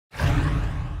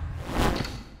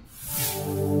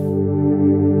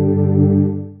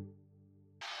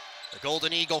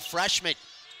Golden Eagle freshman.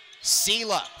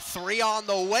 Sela, three on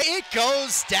the way, it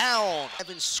goes down.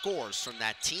 7 scores from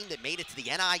that team that made it to the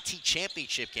NIT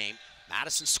championship game.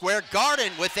 Madison Square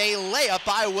Garden with a layup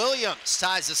by Williams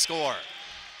ties the score.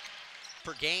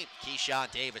 Per game,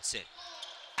 Keyshawn Davidson.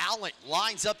 Allen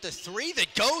lines up the three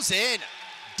that goes in.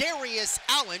 Darius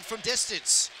Allen from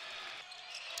distance.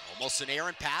 Almost an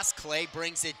errant pass, Clay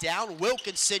brings it down.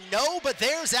 Wilkinson, no, but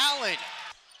there's Allen.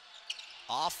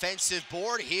 Offensive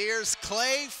board, here's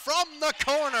Clay from the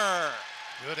corner.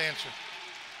 Good answer.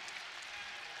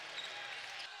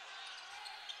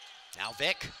 Now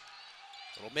Vic,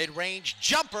 little mid-range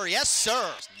jumper, yes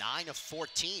sir. 9 of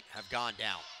 14 have gone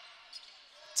down.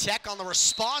 Tech on the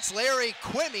response, Larry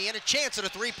Quimmy, and a chance at a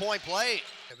three-point play.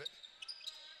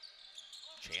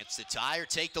 Chance to tie or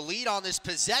take the lead on this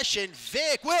possession.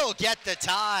 Vic will get the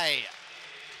tie.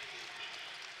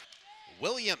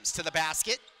 Williams to the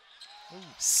basket.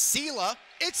 Sela,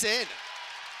 it's in.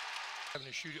 Having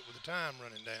to shoot it with the time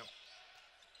running down.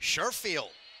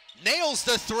 Sherfield nails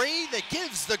the three that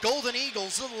gives the Golden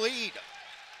Eagles the lead.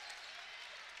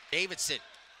 Davidson.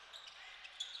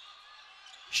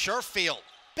 Sherfield,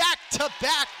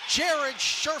 back-to-back, Jared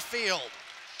Sherfield.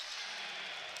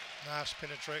 Nice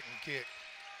penetrating kick.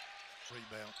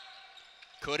 Rebound.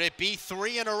 Could it be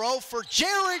 3 in a row for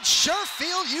Jared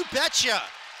Sherfield? You betcha.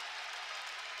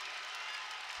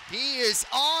 He is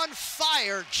on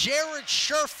fire, Jared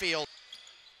Sherfield.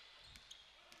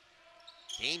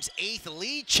 Game's 8th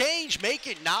lead change, make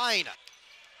it 9.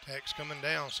 Tech's coming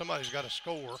down, somebody's got to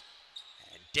score.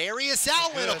 And Darius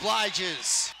Allen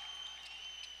obliges.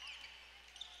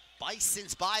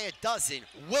 Bison's by a dozen.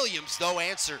 Williams, though,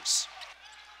 answers.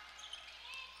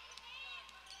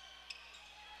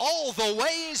 All the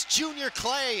way is Junior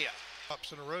Clay.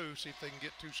 Ups in a row, see if they can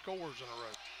get 2 scores in a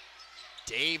row.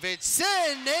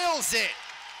 Davidson nails it.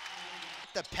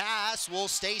 The pass will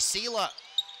stay Sela,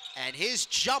 and his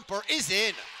jumper is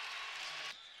in.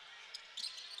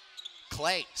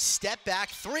 Clay, step back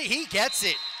three, he gets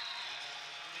it.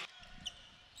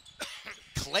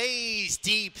 Clay's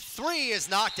deep three is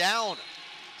knocked down.